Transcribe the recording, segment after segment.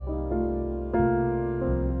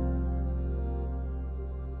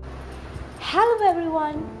Hello,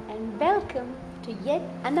 everyone, and welcome to yet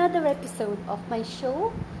another episode of my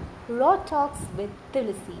show, Raw Talks with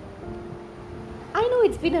Tulasi. I know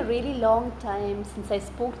it's been a really long time since I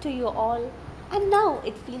spoke to you all, and now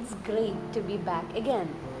it feels great to be back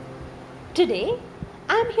again. Today,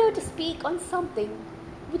 I'm here to speak on something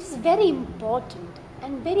which is very important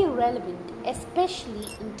and very relevant,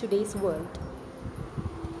 especially in today's world.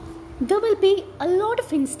 There will be a lot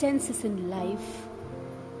of instances in life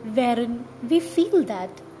wherein we feel that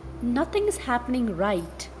nothing is happening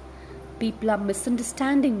right. People are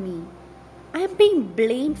misunderstanding me. I am being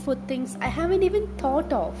blamed for things I haven't even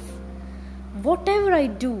thought of. Whatever I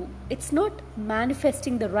do, it's not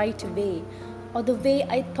manifesting the right way or the way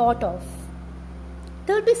I thought of.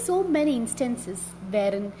 There will be so many instances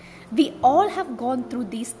wherein we all have gone through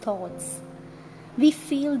these thoughts. We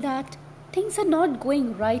feel that things are not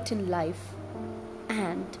going right in life,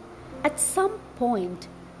 and at some point,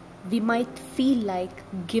 we might feel like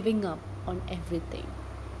giving up on everything.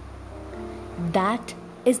 That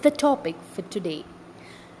is the topic for today.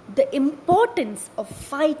 The importance of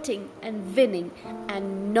fighting and winning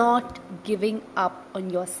and not giving up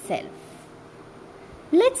on yourself.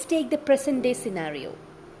 Let's take the present day scenario.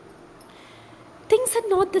 Things are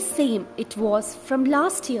not the same it was from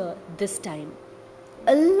last year this time.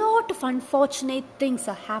 A lot of unfortunate things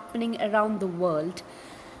are happening around the world,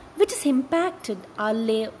 which has impacted our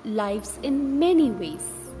lives in many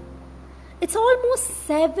ways. It's almost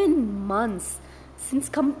 7 months since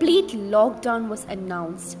complete lockdown was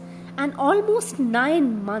announced, and almost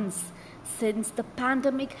 9 months since the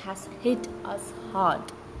pandemic has hit us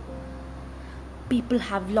hard. People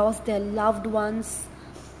have lost their loved ones.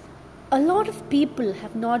 A lot of people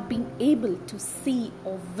have not been able to see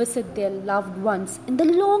or visit their loved ones in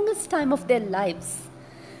the longest time of their lives.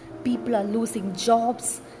 People are losing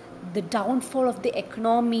jobs, the downfall of the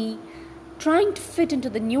economy, trying to fit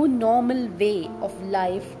into the new normal way of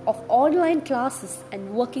life of online classes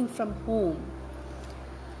and working from home.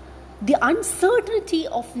 The uncertainty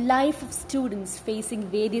of life of students facing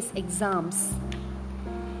various exams.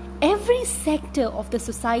 Every sector of the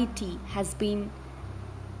society has been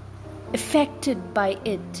affected by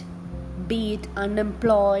it, be it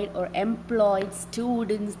unemployed or employed,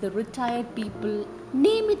 students, the retired people,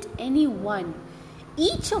 name it anyone.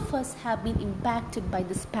 Each of us have been impacted by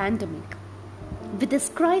this pandemic, with this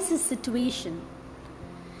crisis situation.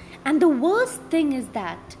 And the worst thing is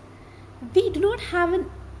that we do not have an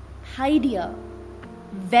idea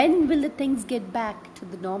when will the things get back to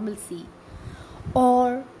the normalcy,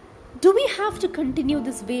 or do we have to continue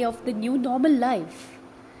this way of the new normal life?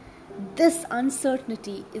 This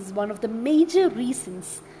uncertainty is one of the major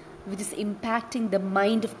reasons which is impacting the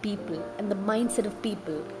mind of people and the mindset of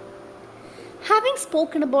people. Having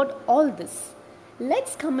spoken about all this,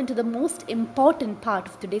 let's come into the most important part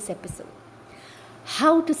of today's episode.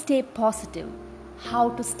 How to stay positive,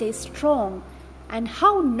 how to stay strong, and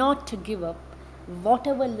how not to give up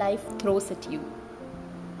whatever life throws at you.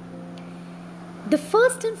 The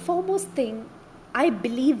first and foremost thing I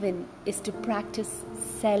believe in is to practice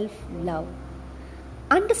self-love.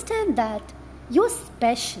 Understand that you're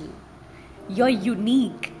special, you're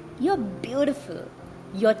unique, you're beautiful,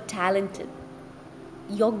 you're talented.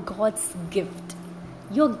 You're God's gift.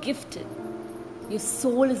 You're gifted. Your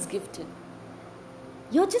soul is gifted.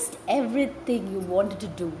 You're just everything you wanted to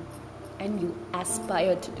do and you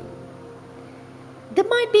aspire to do. There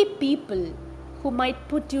might be people who might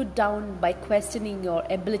put you down by questioning your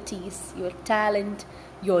abilities, your talent,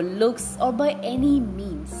 your looks, or by any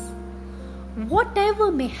means.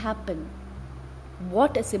 Whatever may happen,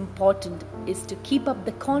 what is important is to keep up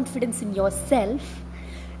the confidence in yourself.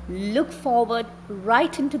 Look forward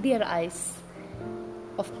right into their eyes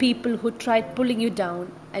of people who tried pulling you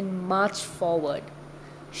down and march forward.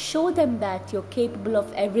 Show them that you're capable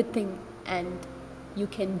of everything and you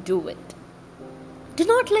can do it. Do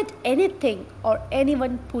not let anything or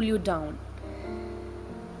anyone pull you down.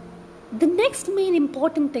 The next main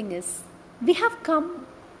important thing is we have come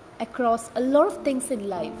across a lot of things in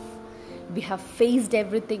life. We have faced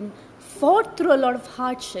everything, fought through a lot of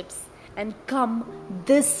hardships, and come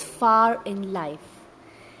this far in life.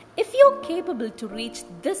 If you're capable to reach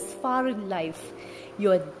this far in life,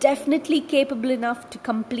 you're definitely capable enough to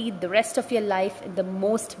complete the rest of your life in the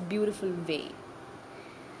most beautiful way.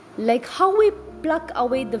 Like how we pluck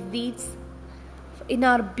away the weeds in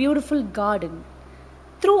our beautiful garden,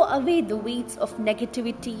 throw away the weeds of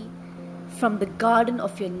negativity from the garden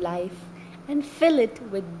of your life and fill it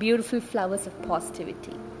with beautiful flowers of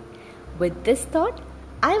positivity. With this thought,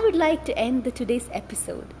 I would like to end today's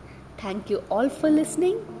episode. Thank you all for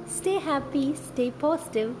listening. Stay happy, stay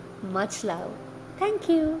positive. Much love. Thank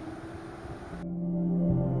you.